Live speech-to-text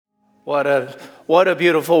What a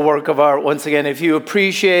beautiful work of art. Once again, if you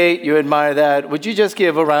appreciate, you admire that, would you just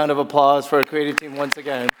give a round of applause for our creative team once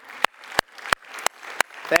again?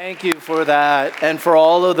 Thank you for that. And for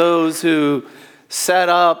all of those who set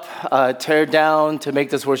up, tear down to make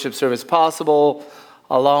this worship service possible,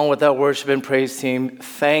 along with our worship and praise team,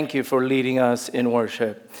 thank you for leading us in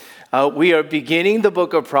worship. We are beginning the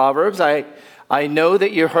book of Proverbs. I know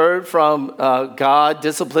that you heard from God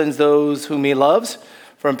disciplines those whom he loves,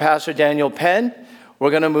 from Pastor Daniel Penn.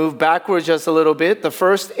 We're going to move backwards just a little bit. The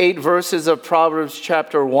first 8 verses of Proverbs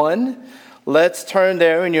chapter 1. Let's turn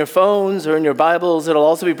there in your phones or in your Bibles. It'll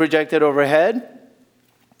also be projected overhead.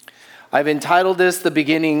 I've entitled this, The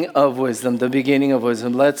Beginning of Wisdom, The Beginning of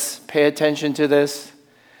Wisdom. Let's pay attention to this.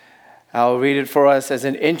 I'll read it for us as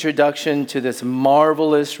an introduction to this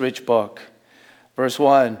marvelous, rich book. Verse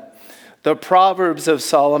 1, the Proverbs of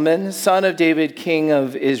Solomon, son of David, king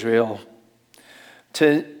of Israel.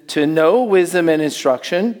 To know wisdom and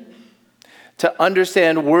instruction, to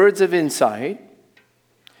understand words of insight,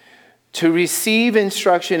 to receive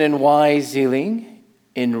instruction in wise dealing,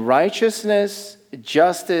 in righteousness,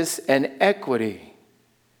 justice, and equity,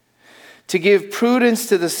 to give prudence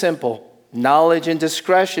to the simple, knowledge and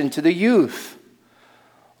discretion to the youth.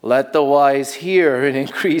 Let the wise hear and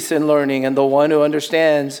increase in learning, and the one who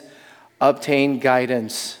understands obtain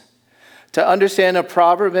guidance. To understand a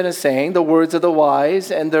proverb and a saying, the words of the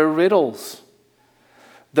wise and their riddles.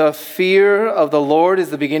 The fear of the Lord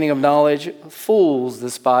is the beginning of knowledge. Fools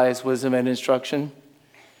despise wisdom and instruction.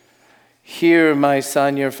 Hear, my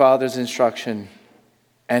son, your father's instruction,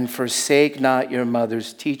 and forsake not your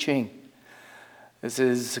mother's teaching. This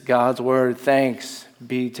is God's word. Thanks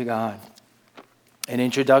be to God. An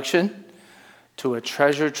introduction to a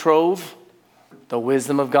treasure trove, the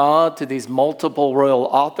wisdom of God, to these multiple royal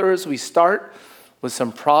authors. We start with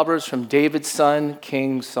some Proverbs from David's son,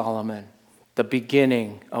 King Solomon, the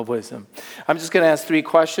beginning of wisdom. I'm just going to ask 3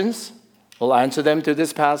 questions. We'll answer them through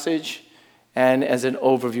this passage and as an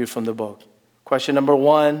overview from the book. Question number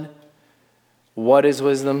 1, what is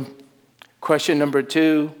wisdom? Question number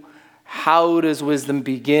 2, how does wisdom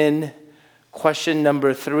begin? Question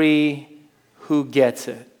number 3, who gets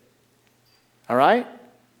it? All right?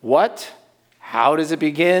 What? How does it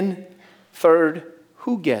begin? Third,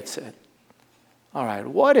 who gets it? All right,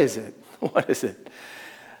 what is it? What is it?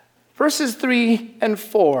 Verses 3 and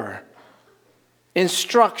 4.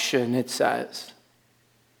 Instruction, it says,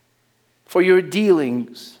 for your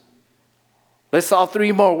dealings. Lists all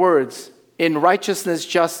 3 more words. In righteousness,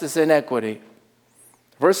 justice, and equity.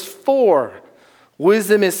 Verse 4.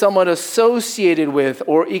 Wisdom is somewhat associated with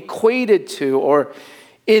or equated to or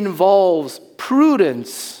involves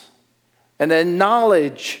prudence. And then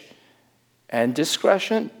knowledge and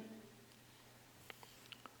discretion.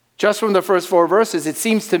 Just from the first 4 verses, it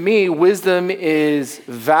seems to me wisdom is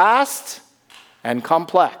vast and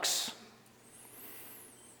complex.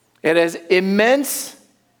 It has immense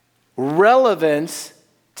relevance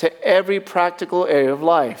to every practical area of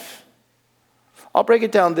life. I'll break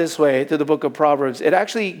it down this way to the book of Proverbs. It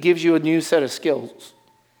actually gives you a new set of skills.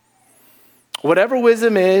 Whatever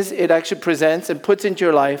wisdom is, it actually presents and puts into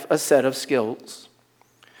your life a set of skills.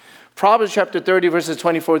 Proverbs chapter 30, verses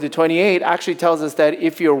 24 to 28 actually tells us that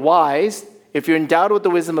if you're wise, if you're endowed with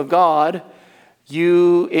the wisdom of God,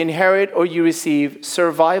 you inherit or you receive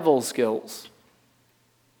survival skills.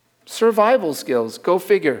 Survival skills, go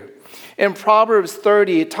figure. In Proverbs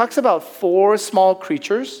 30, it talks about 4 small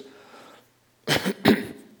creatures,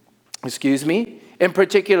 in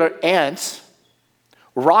particular ants,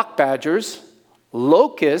 rock badgers,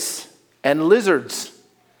 locusts, and lizards.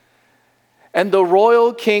 And the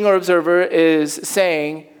royal king or observer is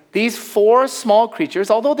saying these 4 small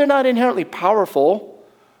creatures, although they're not inherently powerful,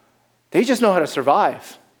 they just know how to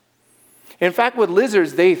survive. In fact, with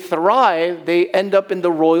lizards, they thrive. They end up in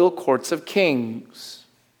the royal courts of kings.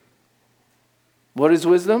 What is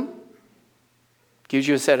wisdom? Gives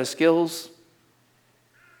you a set of skills.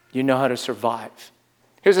 You know how to survive.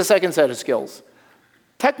 Here's a second set of skills.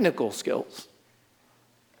 Technical skills.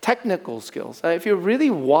 Technical skills. If you're really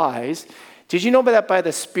wise, did you know that by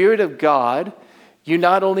the Spirit of God, you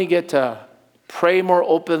not only get to pray more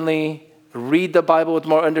openly, read the Bible with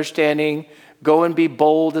more understanding, go and be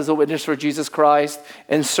bold as a witness for Jesus Christ,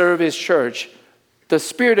 and serve his church. The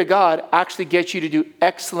Spirit of God actually gets you to do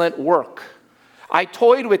excellent work. I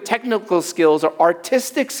toyed with technical skills or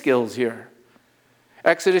artistic skills here.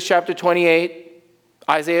 Exodus chapter 28,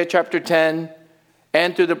 Isaiah chapter 10,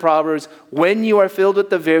 and through the Proverbs, when you are filled with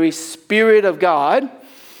the very Spirit of God,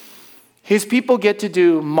 his people get to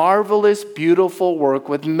do marvelous, beautiful work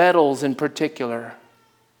with metals in particular.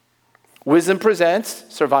 Wisdom presents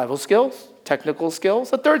survival skills, technical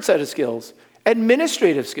skills, a third set of skills,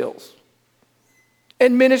 administrative skills.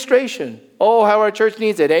 Administration. Oh, how our church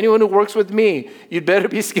needs it. Anyone who works with me, you'd better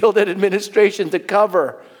be skilled at administration to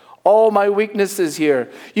cover all my weaknesses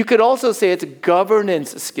here. You could also say it's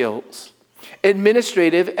governance skills.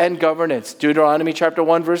 Administrative and governance. Deuteronomy chapter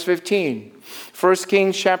 1, verse 15. 1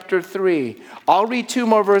 Kings chapter 3. I'll read 2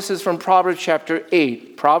 more verses from Proverbs chapter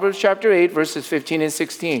 8. Proverbs chapter 8, verses 15 and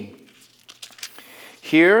 16.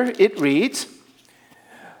 Here it reads,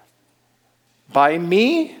 by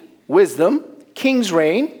me, wisdom, kings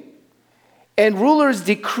reign, and rulers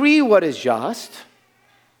decree what is just.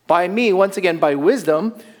 By me, once again, by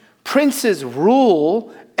wisdom, princes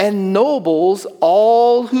rule, and nobles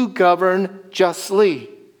all who govern justly.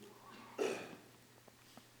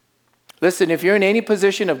 Listen, if you're in any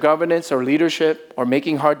position of governance or leadership or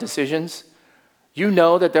making hard decisions, you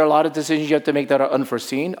know that there are a lot of decisions you have to make that are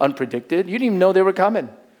unforeseen, unpredicted. You didn't even know they were coming.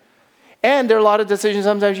 And there are a lot of decisions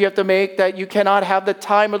sometimes you have to make that you cannot have the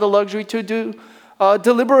time or the luxury to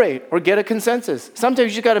deliberate or get a consensus.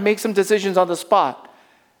 Sometimes you got to make some decisions on the spot.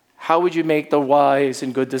 How would you make the wise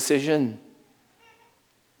and good decision?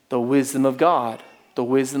 The wisdom of God. The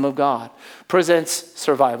wisdom of God presents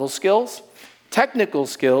survival skills, technical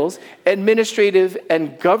skills, administrative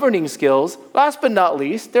and governing skills. Last but not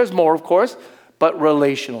least, there's more, of course, but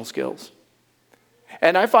relational skills.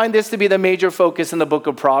 And I find this to be the major focus in the book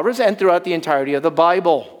of Proverbs and throughout the entirety of the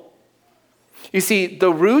Bible. You see,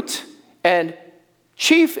 the root and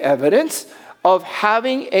chief evidence of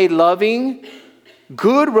having a loving,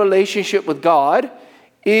 good relationship with God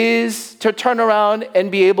is to turn around and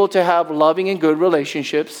be able to have loving and good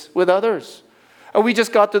relationships with others. And we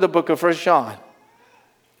just got to the book of 1 John.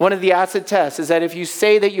 One of the acid tests is that if you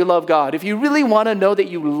say that you love God, if you really want to know that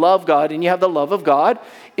you love God and you have the love of God,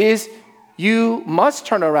 is you must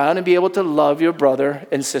turn around and be able to love your brother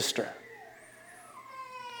and sister.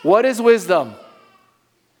 What is wisdom?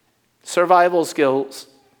 Survival skills,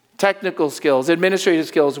 technical skills, administrative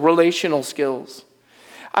skills, relational skills.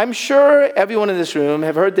 I'm sure everyone in this room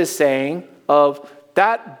have heard this saying of,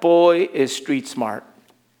 that boy is street smart.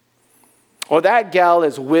 Or that gal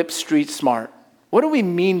is whip street smart. What do we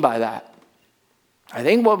mean by that? I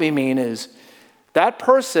think what we mean is that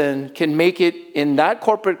person can make it in that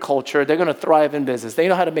corporate culture. They're going to thrive in business. They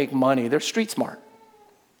know how to make money. They're street smart.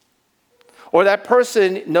 Or that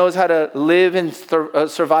person knows how to live and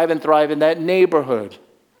survive and thrive in that neighborhood.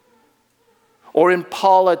 Or in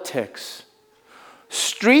politics.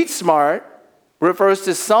 Street smart refers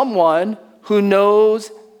to someone who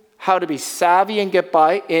knows how to be savvy and get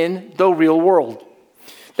by in the real world.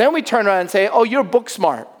 Then we turn around and say, oh, you're book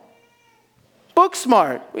smart. Book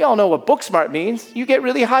smart. We all know what book smart means. You get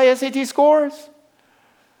really high SAT scores.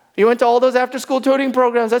 You went to all those after-school tutoring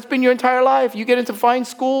programs. That's been your entire life. You get into fine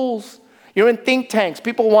schools. You're in think tanks.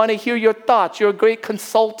 People want to hear your thoughts. You're a great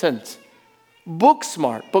consultant. Book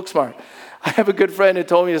smart. Book smart. I have a good friend who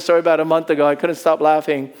told me a story about a month ago. I couldn't stop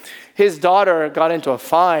laughing. His daughter got into a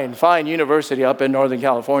fine university up in Northern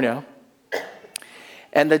California.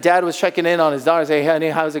 And the dad was checking in on his daughter, saying, hey, honey,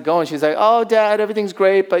 how's it going? She's like, oh, Dad, everything's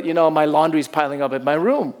great, but, my laundry's piling up in my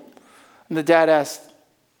room. And the dad asked,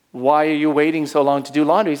 why are you waiting so long to do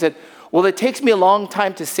laundry? He said, well, it takes me a long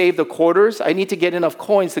time to save the quarters. I need to get enough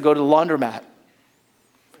coins to go to the laundromat.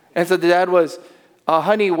 And so the dad was,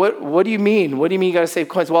 honey, what do you mean? What do you mean you got to save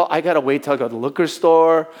coins? Well, I got to wait till I go to the liquor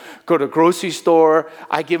store, go to the grocery store.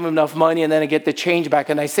 I give him enough money, and then I get the change back,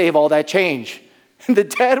 and I save all that change. And the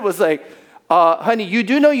dad was like, honey, you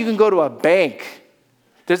do know you can go to a bank.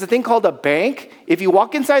 There's a thing called a bank. If you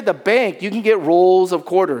walk inside the bank, you can get rolls of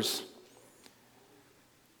quarters.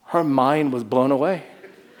 Her mind was blown away.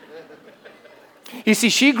 You see,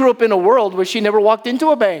 she grew up in a world where she never walked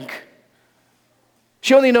into a bank.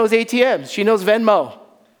 She only knows ATMs. She knows Venmo.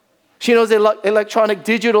 She knows electronic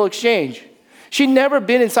digital exchange. She'd never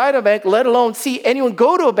been inside a bank, let alone see anyone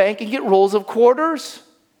go to a bank and get rolls of quarters.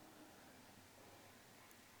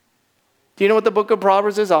 Do you know what the book of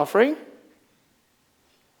Proverbs is offering?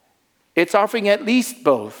 It's offering at least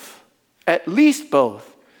both,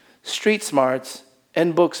 street smarts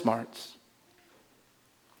and book smarts.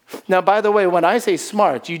 Now, by the way, when I say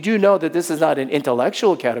smart, you do know that this is not an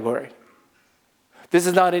intellectual category. This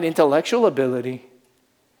is not an intellectual ability.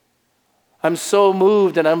 I'm so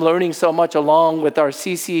moved and I'm learning so much along with our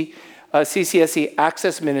CCSE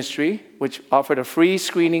Access Ministry, which offered a free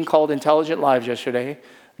screening called Intelligent Lives yesterday.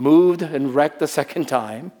 Moved and wrecked the second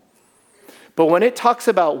time. But when it talks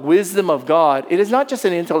about wisdom of God, it is not just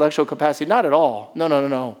an intellectual capacity, not at all.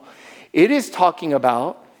 No. It is talking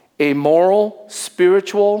about a moral,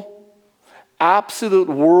 spiritual, absolute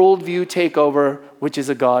worldview takeover, which is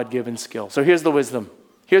a God-given skill. So here's the wisdom.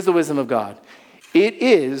 Here's the wisdom of God. It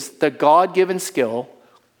is the God-given skill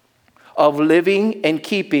of living and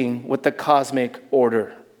keeping with the cosmic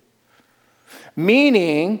order.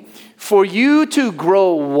 Meaning, for you to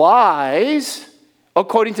grow wise,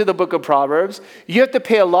 according to the book of Proverbs, you have to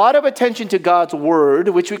pay a lot of attention to God's word,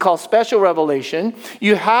 which we call special revelation.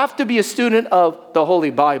 You have to be a student of the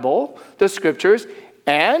Holy Bible, the scriptures,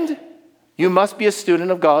 and you must be a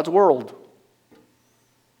student of God's world.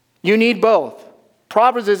 You need both.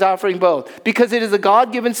 Proverbs is offering both because it is a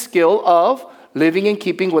God-given skill of living and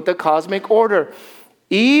keeping with the cosmic order,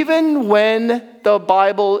 even when the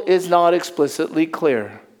Bible is not explicitly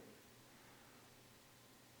clear.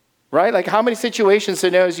 Right? Like how many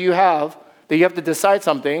scenarios you have that you have to decide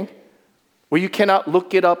something where you cannot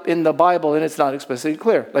look it up in the Bible and it's not explicitly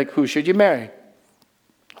clear. Like who should you marry?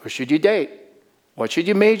 Who should you date? What should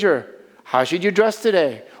you major? How should you dress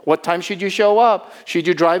today? What time should you show up? Should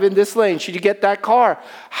you drive in this lane? Should you get that car?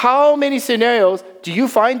 How many scenarios do you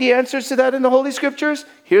find the answers to that in the Holy Scriptures?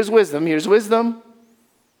 Here's wisdom. Here's wisdom.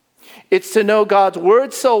 It's to know God's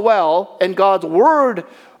word so well and God's word,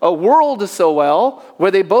 a world so well,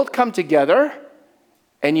 where they both come together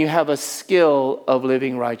and you have a skill of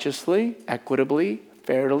living righteously, equitably,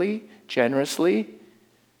 fairly, generously,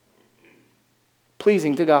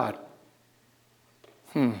 pleasing to God.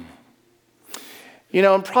 You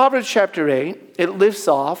know, in Proverbs chapter 8, it lifts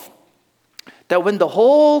off that when the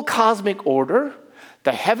whole cosmic order,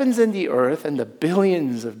 the heavens and the earth, and the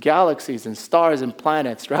billions of galaxies and stars and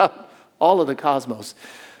planets throughout all of the cosmos,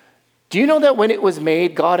 do you know that when it was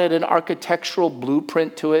made, God had an architectural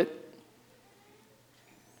blueprint to it?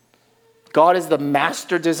 God is the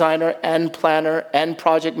master designer and planner and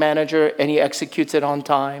project manager, and he executes it on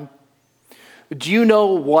time. Do you know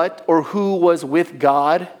what or who was with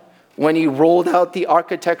God when he rolled out the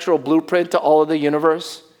architectural blueprint to all of the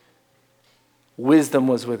universe? Wisdom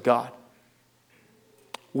was with God.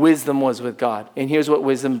 Wisdom was with God. And here's what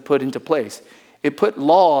wisdom put into place. It put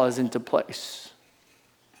laws into place.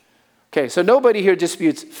 Okay, so nobody here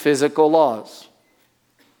disputes physical laws.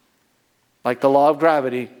 Like the law of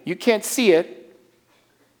gravity. You can't see it,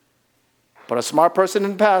 but a smart person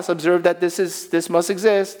in the past observed that this must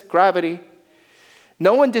exist, gravity.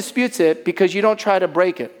 No one disputes it because you don't try to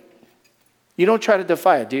break it. You don't try to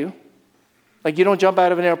defy it, do you? Like you don't jump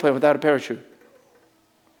out of an airplane without a parachute.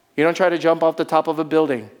 You don't try to jump off the top of a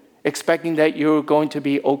building expecting that you're going to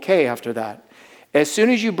be okay after that. As soon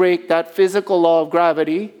as you break that physical law of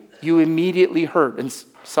gravity, you immediately hurt and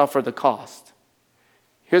suffer the cost.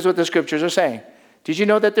 Here's what the scriptures are saying. Did you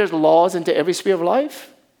know that there's laws into every sphere of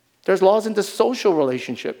life? There's laws into social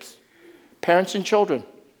relationships, parents and children,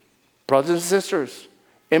 brothers and sisters,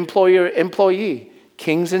 employer, employee,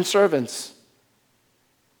 kings and servants.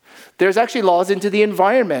 There's actually laws into the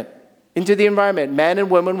environment. Man and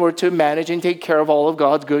woman were to manage and take care of all of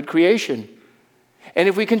God's good creation. And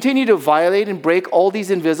if we continue to violate and break all these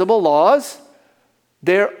invisible laws,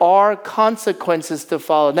 there are consequences to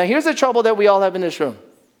follow. Now, here's the trouble that we all have in this room,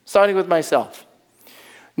 starting with myself.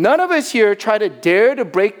 None of us here try to dare to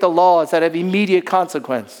break the laws that have immediate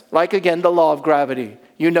consequence. Like, again, the law of gravity.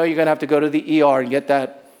 You know you're going to have to go to the ER and get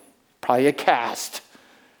that, probably a cast.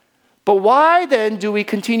 But why then do we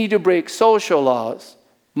continue to break social laws,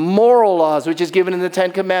 moral laws, which is given in the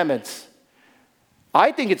Ten Commandments?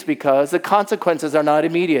 I think it's because the consequences are not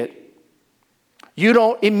immediate. You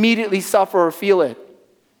don't immediately suffer or feel it.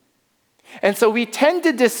 And so we tend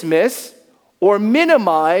to dismiss or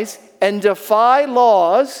minimize and defy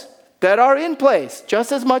laws that are in place,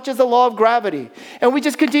 just as much as the law of gravity. And we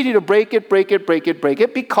just continue to break it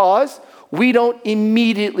because we don't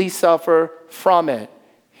immediately suffer from it.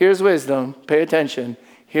 Here's wisdom. Pay attention.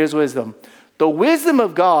 Here's wisdom. The wisdom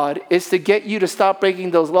of God is to get you to stop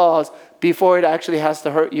breaking those laws before it actually has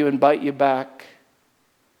to hurt you and bite you back.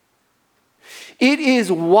 It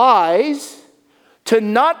is wise to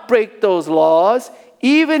not break those laws,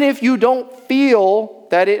 even if you don't feel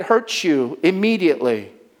that it hurts you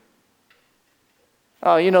immediately.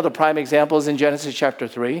 You know the prime example is in Genesis chapter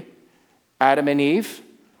 3. Adam and Eve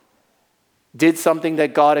did something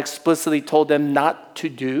that God explicitly told them not to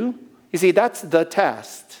do. You see, that's the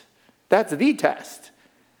test. That's the test.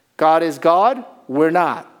 God is God, we're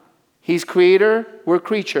not. He's creator, we're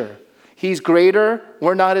creature. He's greater,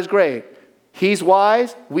 we're not as great. He's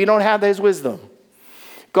wise, we don't have his wisdom.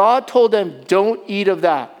 God told them, don't eat of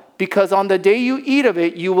that, because on the day you eat of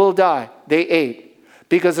it, you will die. They ate.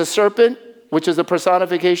 Because the serpent, which is a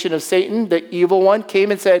personification of Satan, the evil one,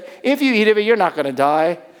 came and said, if you eat of it, you're not going to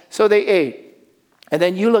die. So they ate. And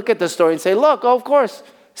then you look at the story and say, look, oh, of course,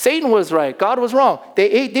 Satan was right. God was wrong.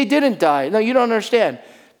 They didn't die. No, you don't understand.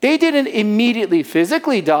 They didn't immediately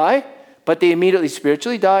physically die, but they immediately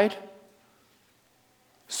spiritually died.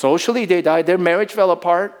 Socially, they died. Their marriage fell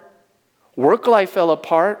apart. Work life fell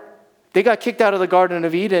apart. They got kicked out of the Garden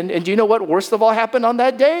of Eden. And do you know what worst of all happened on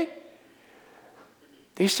that day?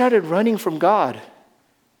 They started running from God.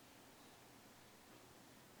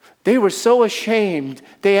 They were so ashamed,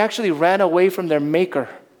 they actually ran away from their Maker.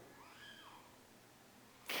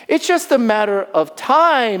 It's just a matter of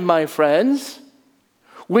time, my friends,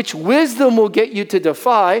 which wisdom will get you to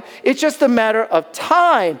defy. It's just a matter of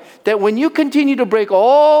time that when you continue to break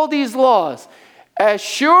all these laws, as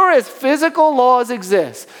sure as physical laws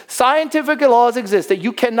exist, scientific laws exist that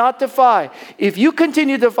you cannot defy, if you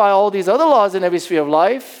continue to defy all these other laws in every sphere of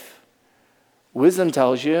life, wisdom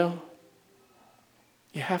tells you,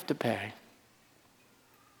 you have to pay.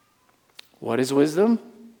 What is wisdom?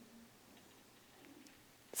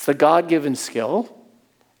 It's the God-given skill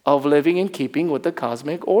of living in keeping with the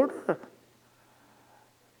cosmic order.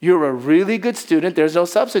 You're a really good student. There's no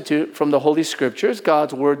substitute from the Holy Scriptures,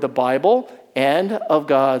 God's Word, the Bible, and of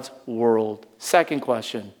God's world. Second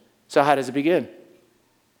question. So how does it begin?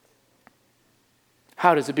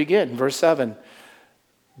 How does it begin? Verse 7.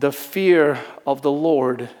 The fear of the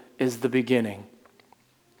Lord is the beginning.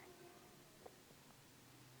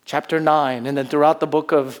 Chapter 9, and then throughout the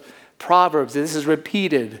book of Proverbs, this is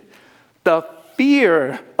repeated. The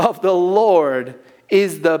fear of the Lord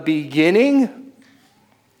is the beginning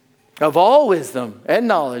of all wisdom and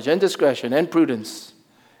knowledge and discretion and prudence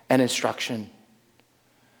and instruction.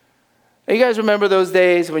 And you guys remember those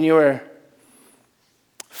days when you were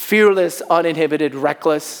fearless, uninhibited,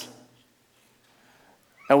 reckless?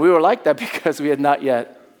 And we were like that because we had not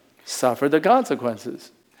yet suffered the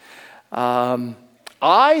consequences.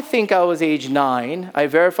 I think I was age 9. I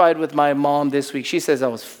verified with my mom this week. She says I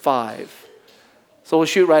was 5. So we'll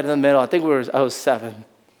shoot right in the middle. I think I was 7.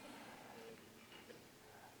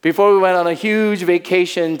 Before we went on a huge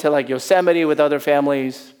vacation to like Yosemite with other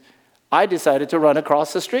families, I decided to run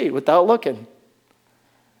across the street without looking.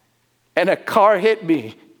 And a car hit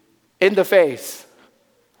me in the face.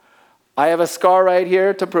 I have a scar right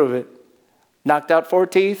here to prove it. Knocked out 4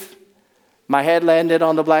 teeth. My head landed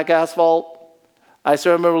on the black asphalt. I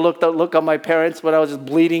still remember look at my parents when I was just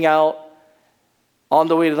bleeding out on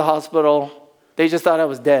the way to the hospital. They just thought I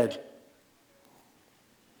was dead.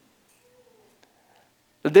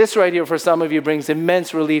 This right here for some of you brings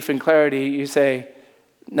immense relief and clarity. You say,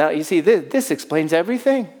 now you see, this explains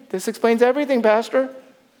everything. This explains everything, Pastor.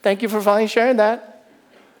 Thank you for finally sharing that.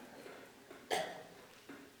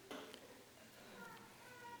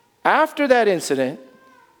 After that incident,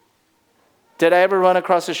 did I ever run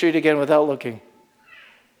across the street again without looking?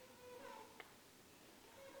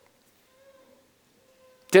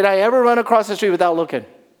 Did I ever run across the street without looking?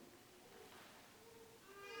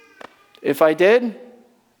 If I did,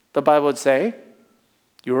 the Bible would say,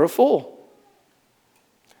 you're a fool.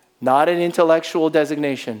 Not an intellectual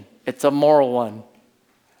designation. It's a moral one.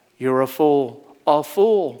 You're a fool. A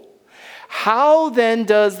fool. How then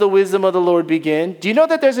does the wisdom of the Lord begin? Do you know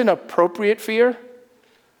that there's an appropriate fear?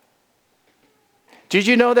 Did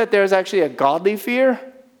you know that there's actually a godly fear?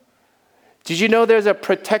 Did you know there's a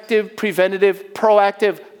protective, preventative,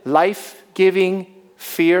 proactive, life-giving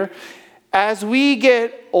fear? As we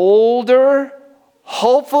get older,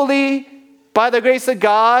 hopefully, by the grace of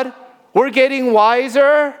God, we're getting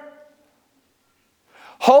wiser.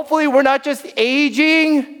 Hopefully, we're not just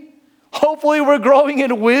aging. Hopefully, we're growing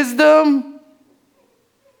in wisdom.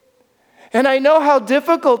 And I know how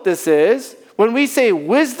difficult this is when we say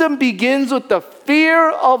wisdom begins with the fear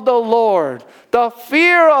of the Lord. The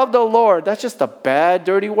fear of the Lord. That's just a bad,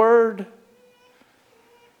 dirty word.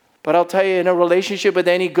 But I'll tell you, in a relationship with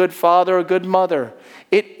any good father or good mother,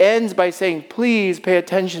 it ends by saying, please pay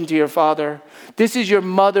attention to your father. This is your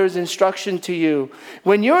mother's instruction to you.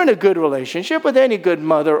 When you're in a good relationship with any good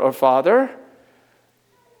mother or father,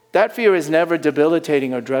 that fear is never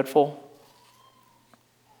debilitating or dreadful.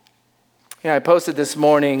 I posted this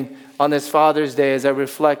morning on this Father's Day as I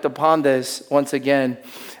reflect upon this once again.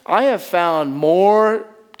 I have found more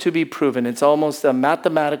to be proven. It's almost a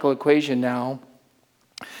mathematical equation now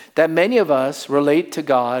that many of us relate to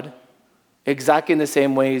God exactly in the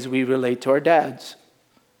same ways we relate to our dads.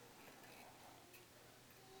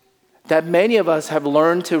 That many of us have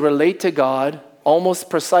learned to relate to God almost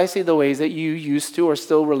precisely the ways that you used to or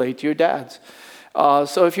still relate to your dads.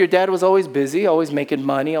 So if your dad was always busy, always making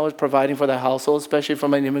money, always providing for the household, especially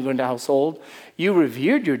from an immigrant household, you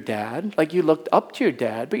revered your dad, like you looked up to your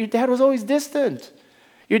dad, but your dad was always distant.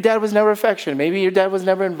 Your dad was never affectionate. Maybe your dad was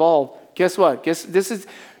never involved. guess what?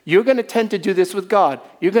 You're going to tend to do this with God.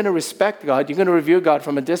 You're going to respect God. You're going to revere God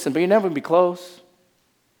from a distance, but you're never going to be close.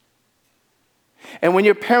 And when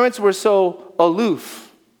your parents were so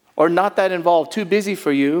aloof or not that involved, too busy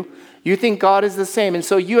for you, you think God is the same. And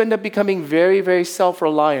so you end up becoming very, very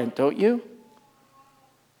self-reliant, don't you?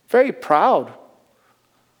 Very proud.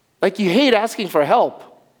 Like you hate asking for help.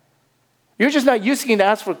 You're just not used to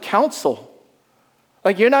ask for counsel.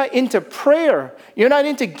 Like you're not into prayer. You're not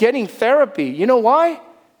into getting therapy. You know why?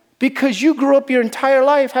 Because you grew up your entire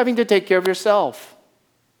life having to take care of yourself.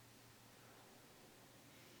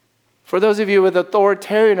 For those of you with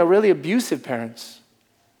authoritarian or really abusive parents,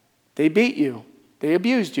 they beat you. They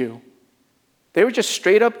abused you. They were just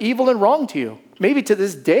straight up evil and wrong to you. Maybe to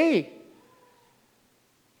this day.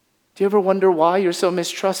 Do you ever wonder why you're so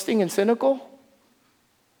mistrusting and cynical?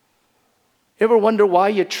 You ever wonder why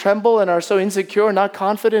you tremble and are so insecure, not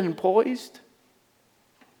confident and poised?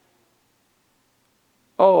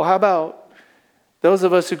 Oh, how about those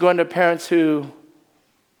of us who go under parents who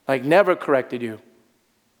never corrected you,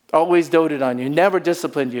 always doted on you, never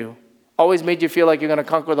disciplined you, always made you feel like you're going to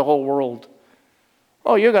conquer the whole world.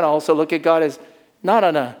 Oh, you're going to also look at God as not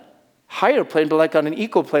on a higher plane, but like on an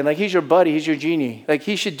equal plane. Like he's your buddy, he's your genie. Like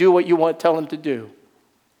he should do what you tell him to do.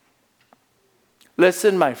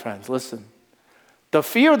 Listen, my friends, listen. The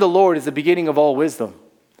fear of the Lord is the beginning of all wisdom.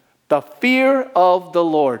 The fear of the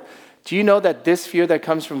Lord. Do you know that this fear that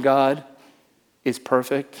comes from God is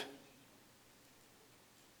perfect?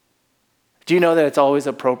 Do you know that it's always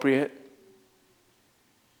appropriate?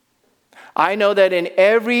 I know that in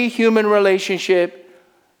every human relationship,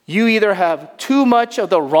 you either have too much of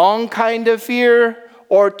the wrong kind of fear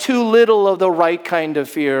or too little of the right kind of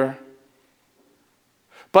fear.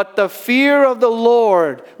 But the fear of the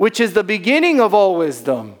Lord, which is the beginning of all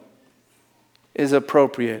wisdom, is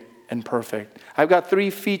appropriate and perfect. I've got 3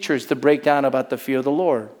 features to break down about the fear of the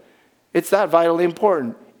Lord. It's that vitally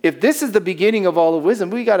important. If this is the beginning of all of wisdom,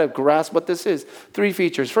 we got to grasp what this is. 3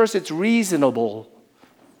 features. First, it's reasonable.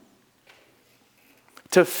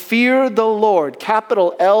 To fear the Lord,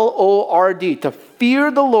 capital L-O-R-D, to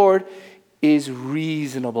fear the Lord is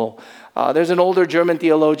reasonable. There's an older German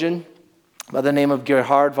theologian by the name of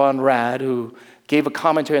Gerhard von Rad who gave a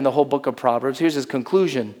commentary on the whole book of Proverbs. Here's his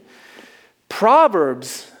conclusion.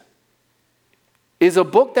 Proverbs is a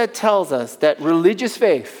book that tells us that religious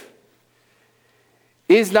faith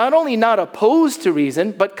is not only not opposed to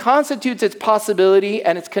reason, but constitutes its possibility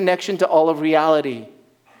and its connection to all of reality.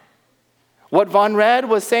 What von Rad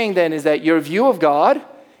was saying then is that your view of God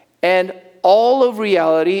and all of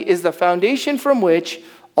reality is the foundation from which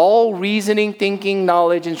all reasoning, thinking,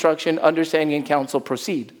 knowledge, instruction, understanding, and counsel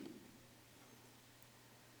proceed.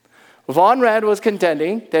 Von Rad was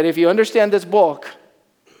contending that if you understand this book,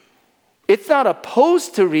 it's not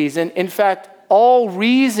opposed to reason. In fact, all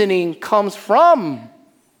reasoning comes from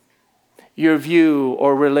your view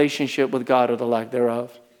or relationship with God or the lack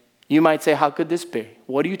thereof. You might say, how could this be?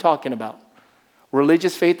 What are you talking about?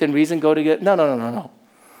 Religious faith and reason go together? No.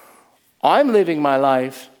 I'm living my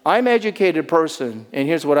life. I'm an educated person, and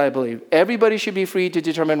here's what I believe. Everybody should be free to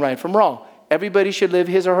determine right from wrong. Everybody should live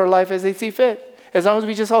his or her life as they see fit, as long as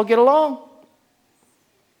we just all get along.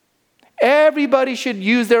 Everybody should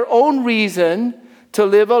use their own reason to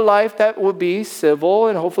live a life that will be civil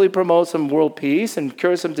and hopefully promote some world peace and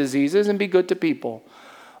cure some diseases and be good to people.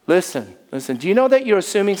 Listen. Do you know that you're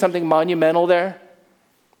assuming something monumental there?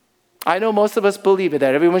 I know most of us believe it,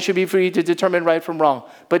 that everyone should be free to determine right from wrong.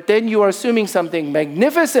 But then you are assuming something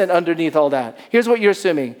magnificent underneath all that. Here's what you're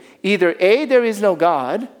assuming. Either A, there is no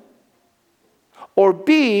God, or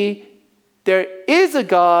B, there is a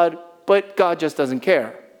God, but God just doesn't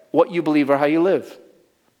care what you believe or how you live.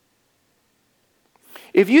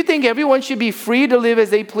 If you think everyone should be free to live as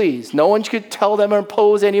they please, no one should tell them or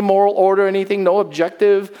impose any moral order or anything, no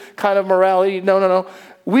objective kind of morality, no.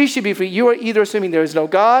 We should be free. You are either assuming there is no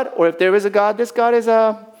God, or if there is a God, this God is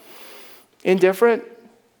indifferent.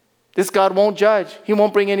 This God won't judge. He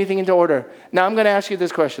won't bring anything into order. Now I'm going to ask you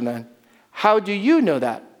this question then. How do you know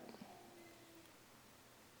that?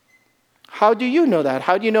 How do you know that?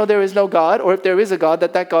 How do you know there is no God, or if there is a God,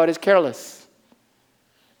 that God is careless?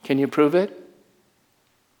 Can you prove it?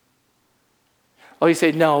 Oh, you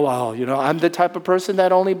say, no, well, I'm the type of person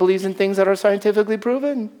that only believes in things that are scientifically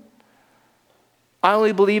proven. I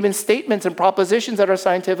only believe in statements and propositions that are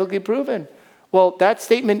scientifically proven. Well, that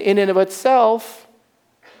statement in and of itself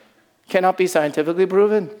cannot be scientifically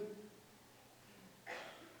proven.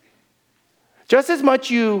 Just as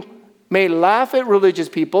much you may laugh at religious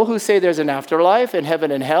people who say there's an afterlife and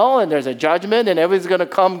heaven and hell and there's a judgment and everyone's going to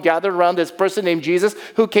come gathered around this person named Jesus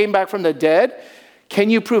who came back from the dead. Can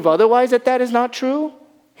you prove otherwise that is not true?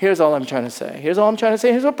 Here's all I'm trying to say. Here's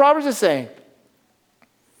what Proverbs is saying.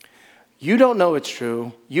 You don't know it's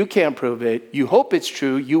true. You can't prove it. You hope it's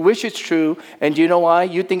true. You wish it's true. And do you know why?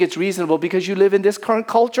 You think it's reasonable because you live in this current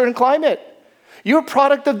culture and climate. You're a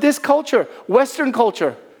product of this culture, Western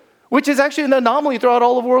culture, which is actually an anomaly throughout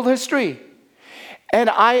all of world history. And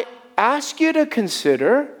I ask you to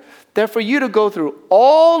consider that for you to go through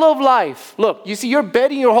all of life, look, you see, you're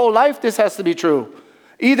betting your whole life this has to be true.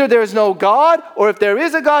 Either there's no God, or if there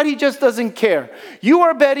is a God, he just doesn't care. You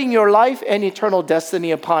are betting your life and eternal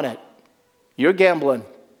destiny upon it. You're gambling.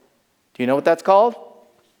 Do you know what that's called?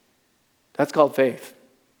 That's called faith.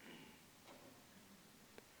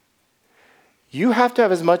 You have to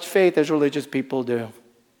have as much faith as religious people do.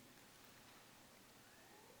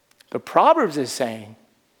 But Proverbs is saying,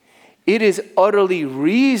 it is utterly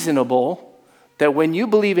reasonable that when you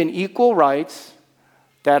believe in equal rights,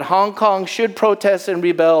 that Hong Kong should protest and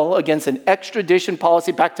rebel against an extradition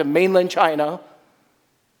policy back to mainland China,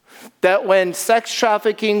 that when sex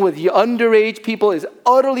trafficking with underage people is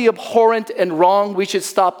utterly abhorrent and wrong, we should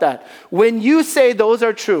stop that. When you say those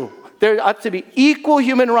are true, there ought to be equal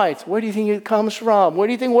human rights. Where do you think it comes from? Where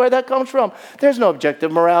do you think where that comes from? There's no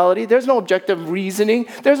objective morality. There's no objective reasoning.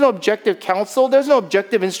 There's no objective counsel. There's no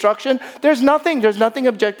objective instruction. There's nothing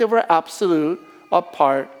objective or absolute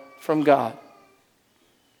apart from God.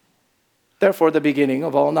 Therefore, the beginning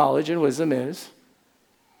of all knowledge and wisdom is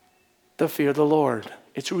the fear of the Lord.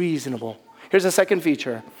 It's reasonable. Here's a second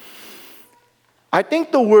feature. I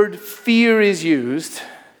think the word fear is used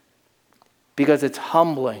because it's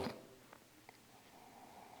humbling.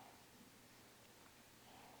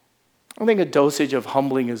 I think a dosage of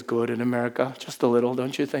humbling is good in America. Just a little,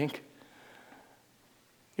 don't you think?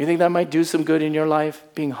 You think that might do some good in your life,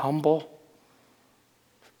 being humble?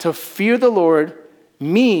 To fear the Lord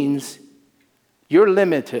means you're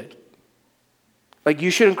limited. Like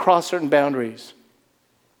you shouldn't cross certain boundaries.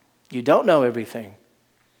 You don't know everything.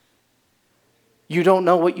 You don't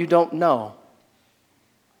know what you don't know.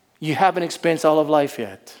 You haven't experienced all of life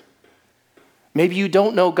yet. Maybe you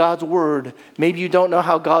don't know God's word. Maybe you don't know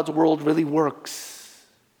how God's world really works.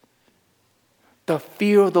 The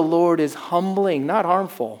fear of the Lord is humbling, not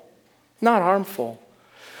harmful. Not harmful.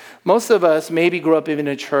 Most of us maybe grew up in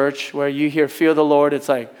a church where you hear fear of the Lord, it's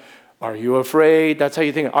like, are you afraid? That's how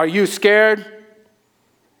you think. Are you scared?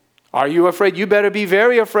 Are you afraid? You better be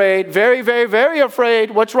very afraid. Very, very, very afraid.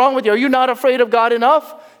 What's wrong with you? Are you not afraid of God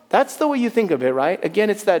enough? That's the way you think of it, right? Again,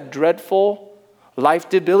 it's that dreadful,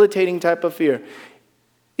 life-debilitating type of fear.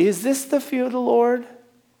 Is this the fear of the Lord?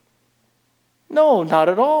 No, not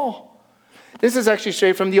at all. This is actually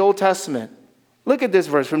straight from the Old Testament. Look at this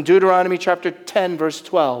verse from Deuteronomy chapter 10, verse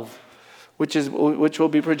 12, which will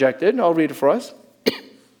be projected. I'll read it for us.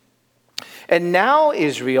 And now,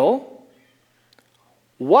 Israel,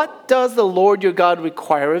 what does the Lord your God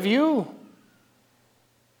require of you?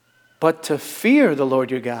 But to fear the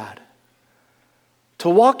Lord your God, to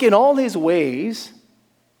walk in all his ways,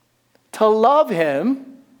 to love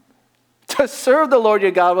him, to serve the Lord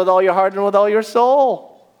your God with all your heart and with all your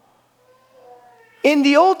soul. In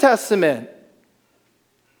the Old Testament,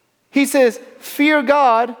 he says, fear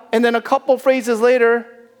God, and then a couple phrases later,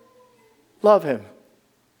 love him.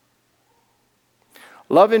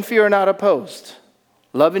 Love and fear are not opposed.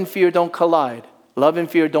 Love and fear don't collide. Love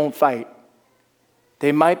and fear don't fight.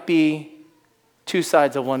 They might be two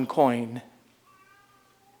sides of one coin.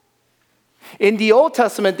 In the Old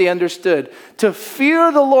Testament, they understood to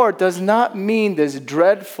fear the Lord does not mean this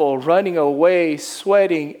dreadful running away,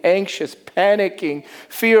 sweating, anxious, panicking,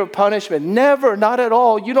 fear of punishment. Never, not at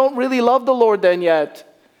all. You don't really love the Lord then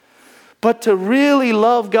yet. But to really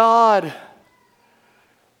love God,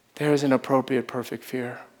 there is an appropriate, perfect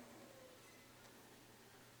fear.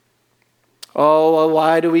 Oh, well,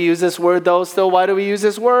 why do we use this word though still? Why do we use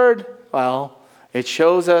this word? Well, it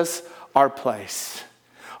shows us our place,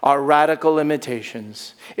 our radical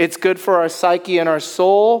limitations. It's good for our psyche and our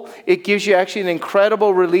soul. It gives you actually an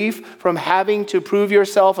incredible relief from having to prove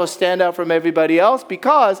yourself or stand out from everybody else,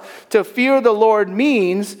 because to fear the Lord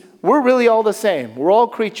means we're really all the same. We're all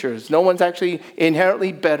creatures. No one's actually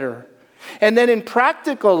inherently better. And then in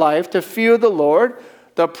practical life, to fear the Lord,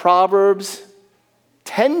 the Proverbs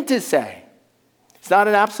tend to say, It's not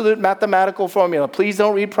an absolute mathematical formula. Please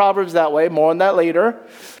don't read Proverbs that way. More on that later.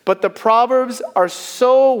 But the Proverbs are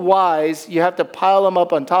so wise, you have to pile them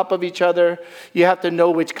up on top of each other. You have to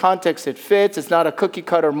know which context it fits. It's not a cookie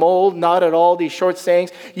cutter mold, not at all these short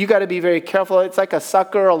sayings. You got to be very careful. It's like a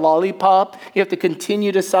sucker, a lollipop. You have to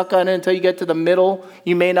continue to suck on it until you get to the middle.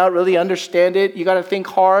 You may not really understand it. You got to think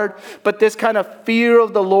hard. But this kind of fear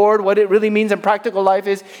of the Lord, what it really means in practical life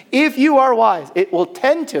is, if you are wise, it will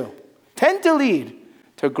tend to lead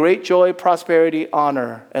to great joy, prosperity,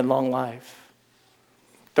 honor, and long life.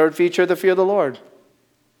 Third feature of the fear of the Lord.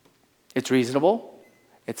 It's reasonable.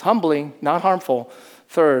 It's humbling, not harmful.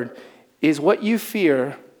 Third is what you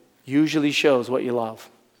fear usually shows what you love.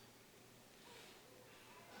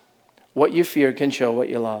 What you fear can show what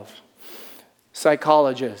you love.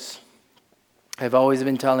 Psychologists have always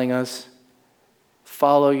been telling us,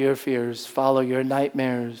 follow your fears, follow your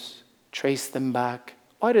nightmares, trace them back.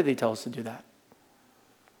 Why do they tell us to do that?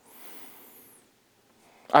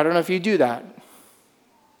 I don't know if you do that.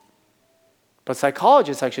 But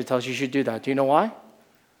psychologists actually tell us you should do that. Do you know why?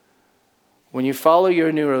 When you follow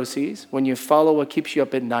your neuroses, when you follow what keeps you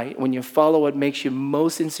up at night, when you follow what makes you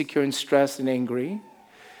most insecure and stressed and angry,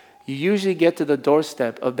 you usually get to the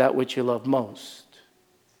doorstep of that which you love most.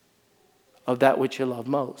 Of that which you love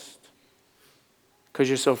most. Because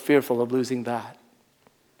you're so fearful of losing that.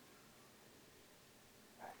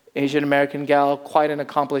 Asian American gal, quite an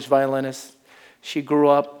accomplished violinist. She grew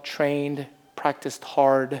up, trained, practiced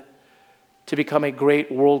hard to become a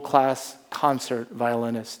great world-class concert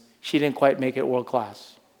violinist. She didn't quite make it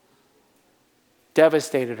world-class.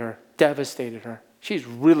 Devastated her. She's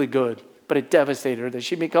really good, but it devastated her that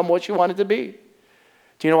she become what she wanted to be.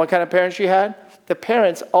 Do you know what kind of parents she had? The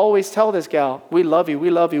parents always tell this gal, we love you,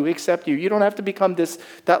 we accept you. You don't have to become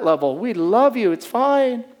that level. We love you, it's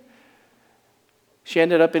fine. She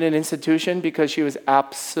ended up in an institution because she was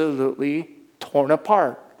absolutely torn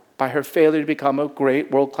apart by her failure to become a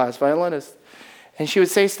great world-class violinist. And she would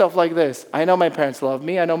say stuff like this, I know my parents love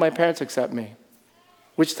me, I know my parents accept me.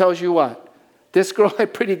 Which tells you what? This girl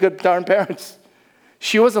had pretty good darn parents.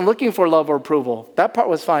 She wasn't looking for love or approval. That part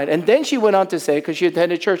was fine. And then she went on to say, because she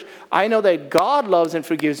attended church, I know that God loves and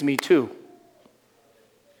forgives me too.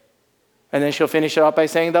 And then she'll finish it off by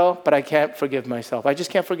saying, though, but I can't forgive myself. I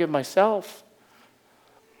just can't forgive myself.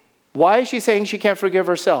 Why is she saying she can't forgive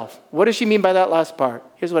herself? What does she mean by that last part?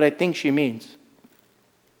 Here's what I think she means.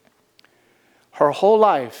 Her whole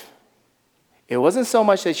life, it wasn't so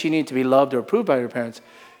much that she needed to be loved or approved by her parents.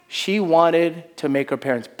 She wanted to make her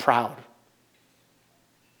parents proud.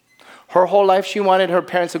 Her whole life, she wanted her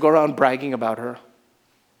parents to go around bragging about her.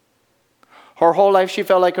 Her whole life, she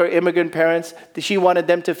felt like her immigrant parents, she wanted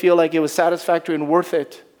them to feel like it was satisfactory and worth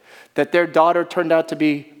it, that their daughter turned out to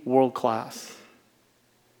be world class.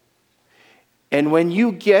 And when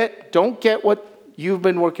you don't get what you've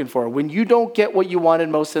been working for, when you don't get what you wanted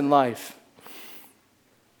most in life,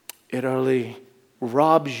 it really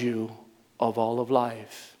robs you of all of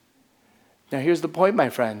life. Now here's the point, my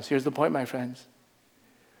friends.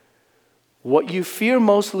 What you fear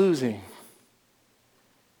most losing,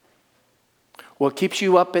 what keeps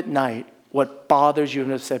you up at night, what bothers you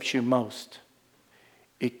and upsets you most,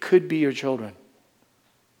 it could be your children.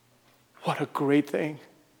 What a great thing.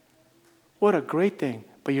 What a great thing.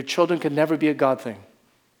 But your children can never be a God thing.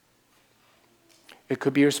 It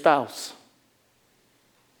could be your spouse.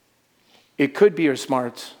 It could be your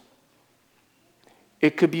smarts.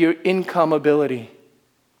 It could be your income ability.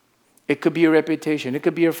 It could be your reputation. It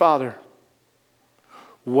could be your father.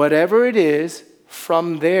 Whatever it is,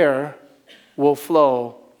 from there will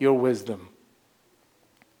flow your wisdom.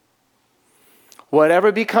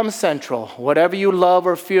 Whatever becomes central, whatever you love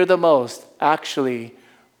or fear the most, actually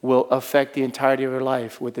will affect the entirety of your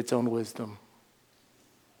life with its own wisdom.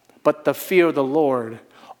 But the fear of the Lord,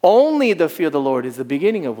 only the fear of the Lord is the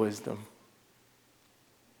beginning of wisdom.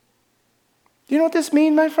 Do you know what this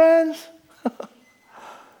means, my friends?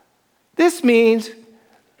 This means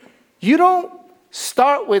you don't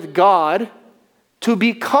start with God to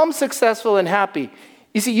become successful and happy.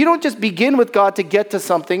 You see, you don't just begin with God to get to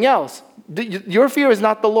something else. Your fear is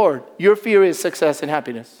not the Lord. Your fear is success and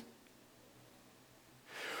happiness.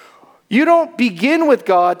 You don't begin with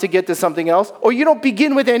God to get to something else, or you don't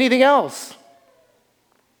begin with anything else.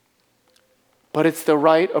 But it's the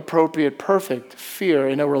right, appropriate, perfect fear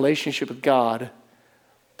in a relationship with God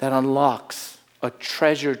that unlocks a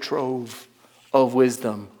treasure trove of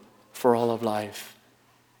wisdom for all of life.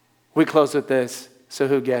 We close with this. So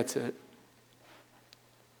who gets it?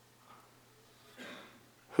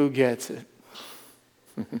 Who gets it?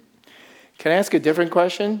 Can I ask a different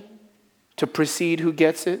question to precede who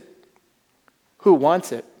gets it? Who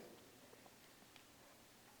wants it?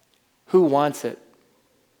 Who wants it?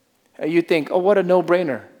 You think, oh, what a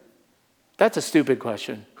no-brainer. That's a stupid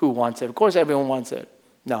question. Who wants it? Of course everyone wants it.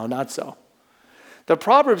 No, not so. The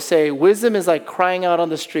Proverbs say wisdom is like crying out on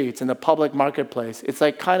the streets in the public marketplace. It's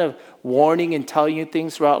like kind of warning and telling you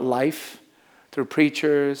things throughout life through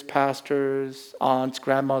preachers, pastors, aunts,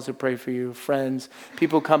 grandmas who pray for you, friends.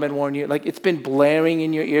 People come and warn you. Like it's been blaring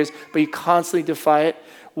in your ears, but you constantly defy it.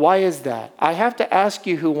 Why is that? I have to ask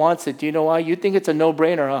you who wants it. Do you know why? You think it's a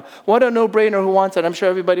no-brainer, huh? What a no-brainer, who wants it? I'm sure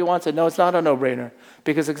everybody wants it. No, it's not a no-brainer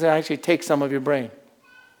because it's going to actually take some of your brain.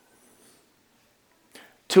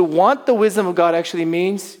 To want the wisdom of God actually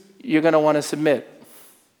means you're going to want to submit.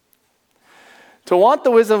 To want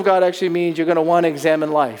the wisdom of God actually means you're going to want to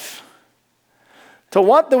examine life. To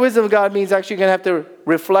want the wisdom of God means actually you're going to have to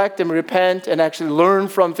reflect and repent and actually learn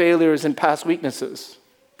from failures and past weaknesses.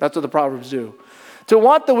 That's what the Proverbs do. To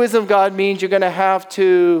want the wisdom of God means you're going to have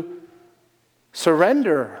to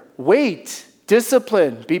surrender, wait,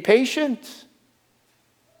 discipline, be patient.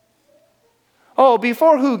 Oh,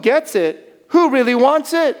 before who gets it, who really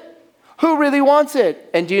wants it? Who really wants it?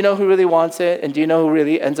 And do you know who really wants it? And do you know who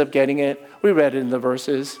really ends up getting it? We read it in the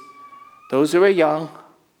verses. Those who are young,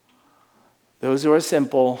 those who are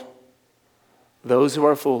simple, those who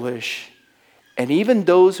are foolish, and even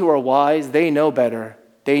those who are wise, they know better.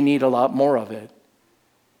 They need a lot more of it.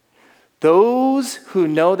 Those who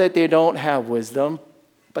know that they don't have wisdom,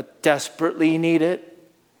 but desperately need it,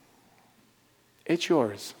 it's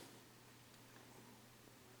yours.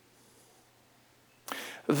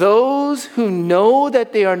 Those who know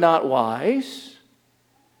that they are not wise,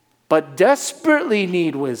 but desperately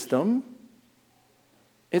need wisdom,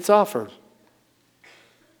 it's offered.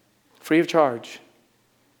 Free of charge.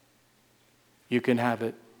 You can have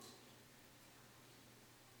it.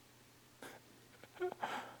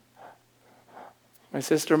 My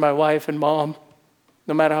sister, my wife, and mom,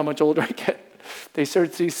 no matter how much older I get, they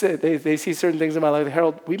see certain things in my life.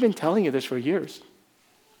 Harold, we've been telling you this for years.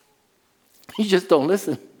 You just don't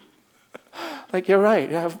listen. Like, you're right.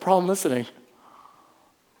 I have a problem listening.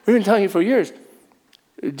 We've been telling you for years.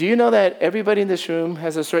 Do you know that everybody in this room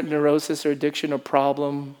has a certain neurosis or addiction or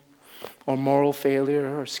problem or moral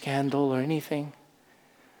failure or scandal or anything?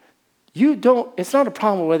 It's not a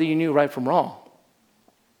problem whether you knew right from wrong.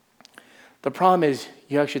 The problem is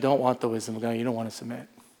you actually don't want the wisdom of God. You don't want to submit.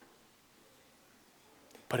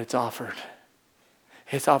 But it's offered.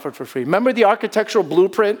 It's offered for free. Remember the architectural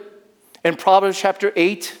blueprint in Proverbs chapter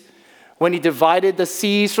 8? When he divided the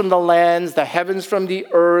seas from the lands, the heavens from the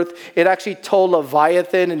earth, it actually told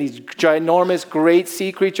Leviathan and these ginormous great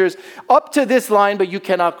sea creatures, up to this line, but you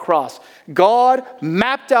cannot cross. God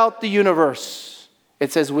mapped out the universe.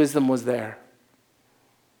 It says wisdom was there.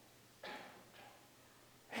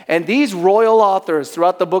 And these royal authors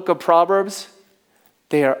throughout the book of Proverbs,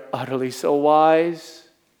 they are utterly so wise.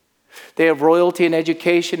 They have royalty and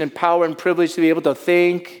education and power and privilege to be able to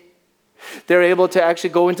think. They're able to actually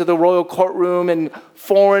go into the royal courtroom and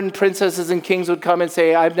foreign princesses and kings would come and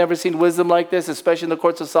say, I've never seen wisdom like this, especially in the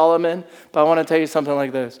courts of Solomon. But I want to tell you something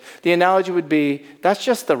like this. The analogy would be, that's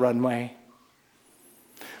just the runway.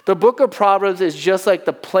 The book of Proverbs is just like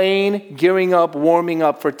the plane gearing up, warming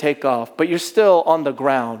up for takeoff, but you're still on the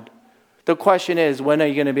ground. The question is, when are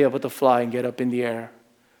you going to be able to fly and get up in the air?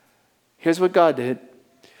 Here's what God did.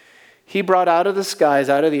 He brought out of the skies,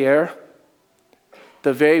 out of the air,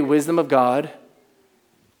 the very wisdom of God,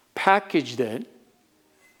 packaged it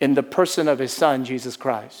in the person of his Son, Jesus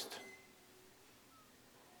Christ.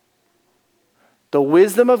 The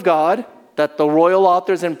wisdom of God that the royal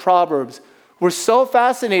authors in Proverbs were so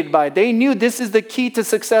fascinated by. They knew this is the key to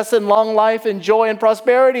success and long life and joy and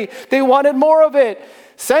prosperity. They wanted more of it.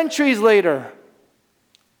 Centuries later,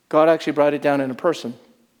 God actually brought it down in a person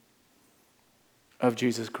of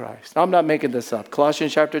Jesus Christ. Now, I'm not making this up.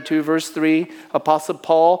 Colossians chapter 2, verse 3, Apostle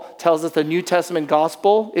Paul tells us the New Testament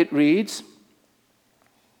gospel. It reads,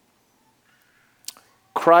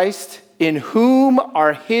 Christ, in whom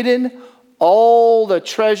are hidden all the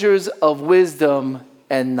treasures of wisdom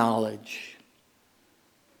and knowledge.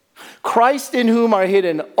 Christ, in whom are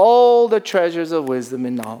hidden all the treasures of wisdom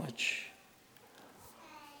and knowledge.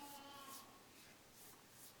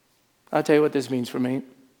 I'll tell you what this means for me.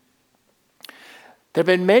 There have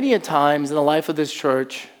been many a times in the life of this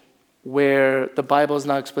church where the Bible is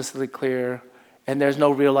not explicitly clear and there's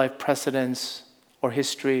no real life precedence or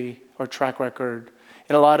history or track record.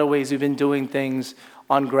 In a lot of ways, we've been doing things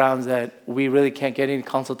on grounds that we really can't get any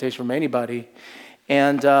consultation from anybody.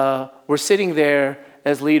 And we're sitting there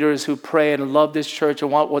as leaders who pray and love this church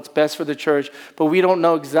and want what's best for the church, but we don't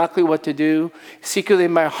know exactly what to do. Secretly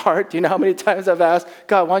in my heart, do you know how many times I've asked,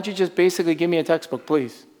 God, why don't you just basically give me a textbook,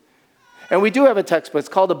 please? And we do have a textbook. It's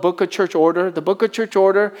called the Book of Church Order. The Book of Church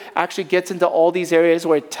Order actually gets into all these areas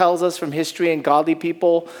where it tells us from history and godly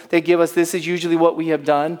people. They give us, this is usually what we have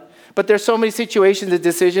done. But there's so many situations and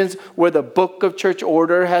decisions where the Book of Church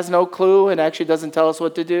Order has no clue and actually doesn't tell us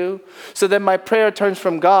what to do. So then my prayer turns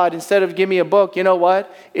from God, instead of give me a book, you know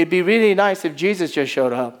what? It'd be really nice if Jesus just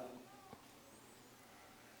showed up.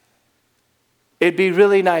 It'd be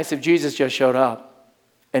really nice if Jesus just showed up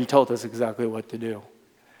and told us exactly what to do.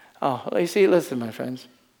 Oh, you see, listen, my friends.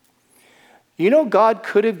 You know God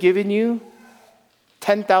could have given you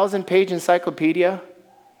 10,000-page encyclopedia.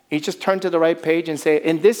 You just turn to the right page and say,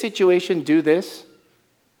 in this situation, do this.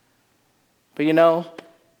 But you know,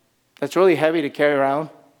 that's really heavy to carry around.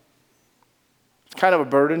 It's kind of a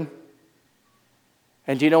burden.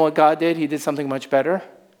 And do you know what God did? He did something much better.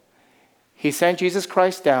 He sent Jesus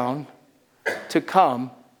Christ down to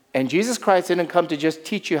come, and Jesus Christ didn't come to just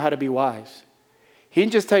teach you how to be wise. He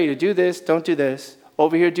didn't just tell you to do this, don't do this,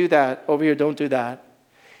 over here do that, over here don't do that.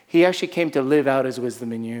 He actually came to live out his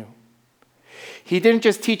wisdom in you. He didn't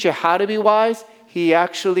just teach you how to be wise, he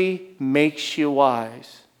actually makes you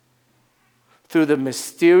wise through the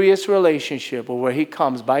mysterious relationship where he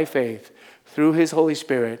comes by faith through his Holy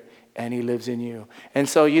Spirit and he lives in you. And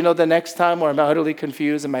so, you know, the next time where I'm utterly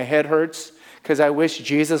confused and my head hurts because I wish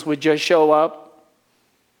Jesus would just show up,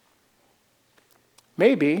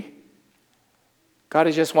 maybe God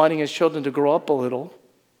is just wanting his children to grow up a little,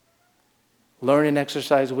 learn and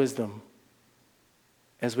exercise wisdom.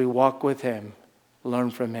 As we walk with him, learn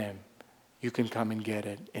from him, you can come and get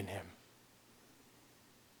it in him.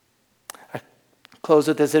 I close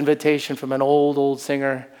with this invitation from an old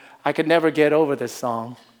singer. I could never get over this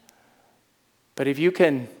song. But if you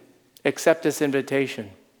can accept this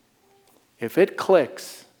invitation, if it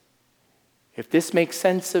clicks, if this makes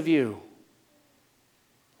sense of you,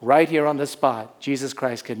 right here on the spot, Jesus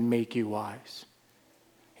Christ can make you wise.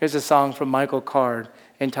 Here's a song from Michael Card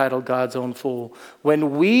entitled God's Own Fool.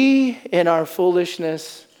 When we, in our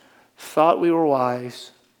foolishness, thought we were wise,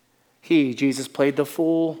 he, Jesus, played the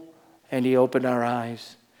fool and he opened our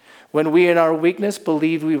eyes. When we, in our weakness,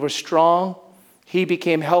 believed we were strong, he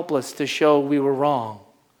became helpless to show we were wrong.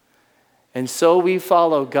 And so we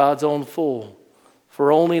follow God's own fool,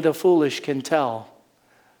 for only the foolish can tell.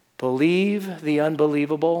 Believe the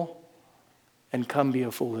unbelievable and come be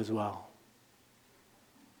a fool as well.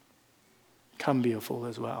 Come be a fool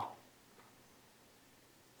as well.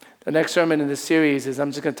 The next sermon in this series is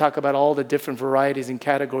I'm just going to talk about all the different varieties and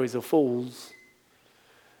categories of fools.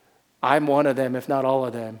 I'm one of them, if not all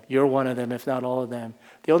of them. You're one of them, if not all of them.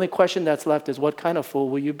 The only question that's left is, what kind of fool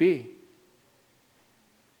will you be?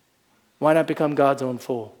 Why not become God's own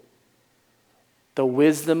fool? The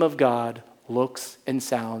wisdom of God looks and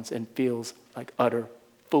sounds and feels like utter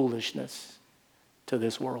foolishness to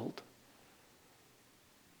this world.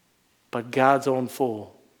 But God's own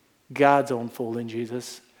fool in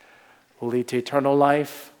Jesus will lead to eternal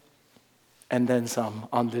life and then some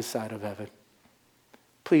on this side of heaven.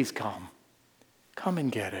 Please come. Come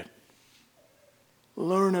and get it.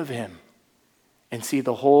 Learn of him and see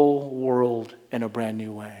the whole world in a brand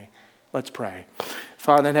new way. Let's pray.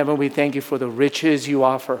 Father in heaven, we thank you for the riches you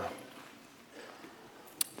offer.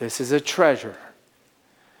 This is a treasure.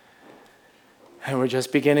 And we're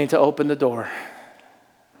just beginning to open the door.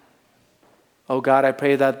 Oh God, I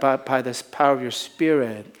pray that by this power of your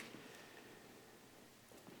Spirit,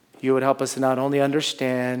 you would help us to not only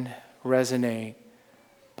understand, resonate,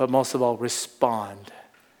 but most of all, respond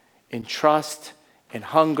in trust, in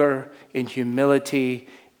hunger, in humility,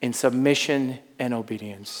 in submission and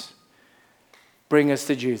obedience. Bring us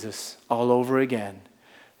to Jesus all over again,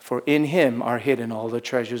 for in him are hidden all the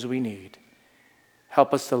treasures we need.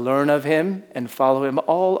 Help us to learn of him and follow him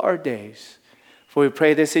all our days. For we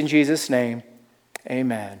pray this in Jesus' name.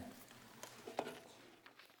 Amen.